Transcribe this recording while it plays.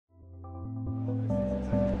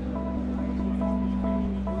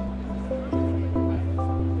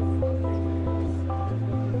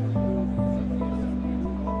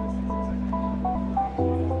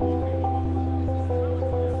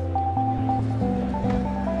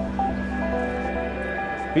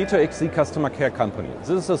B2X, the customer care company.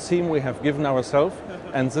 This is a theme we have given ourselves,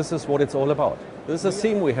 and this is what it's all about. This is a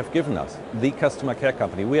theme we have given us, the customer care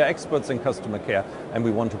company. We are experts in customer care, and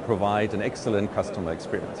we want to provide an excellent customer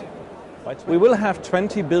experience. We will have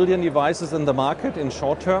 20 billion devices in the market in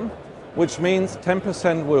short term, which means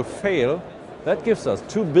 10% will fail. That gives us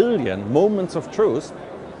 2 billion moments of truth,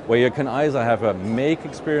 where you can either have a make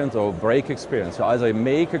experience or a break experience. You either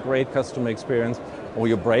make a great customer experience or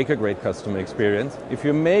you break a great customer experience. If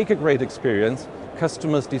you make a great experience,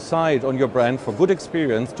 customers decide on your brand for good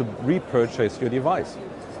experience to repurchase your device,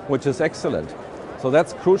 which is excellent. So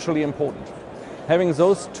that's crucially important. Having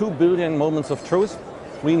those 2 billion moments of truth,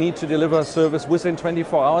 we need to deliver service within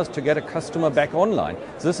 24 hours to get a customer back online.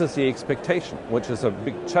 This is the expectation, which is a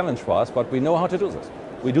big challenge for us, but we know how to do this.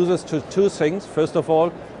 We do this to 2 things. First of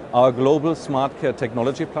all, our global smart care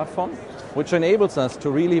technology platform, which enables us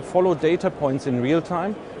to really follow data points in real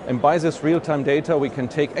time. And by this real-time data, we can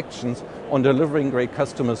take actions on delivering great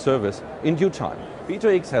customer service in due time.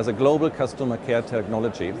 B2X has a global customer care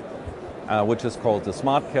technology, which is called the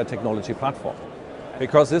Smart Care Technology Platform.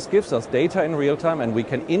 Because this gives us data in real time, and we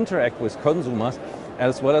can interact with consumers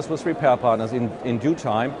as well as with repair partners in due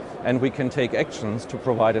time, and we can take actions to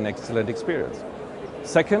provide an excellent experience.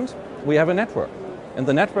 Second, we have a network. And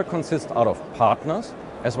the network consists out of partners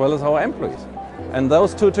as well as our employees. And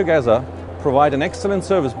those two together provide an excellent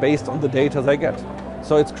service based on the data they get.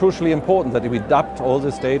 So it's crucially important that we adapt all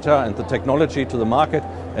this data and the technology to the market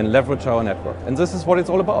and leverage our network. And this is what it's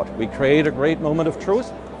all about. We create a great moment of truth.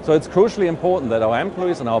 So it's crucially important that our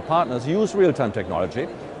employees and our partners use real-time technology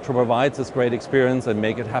to provide this great experience and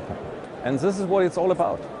make it happen. And this is what it's all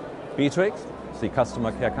about. B2X, the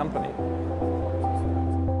customer care company.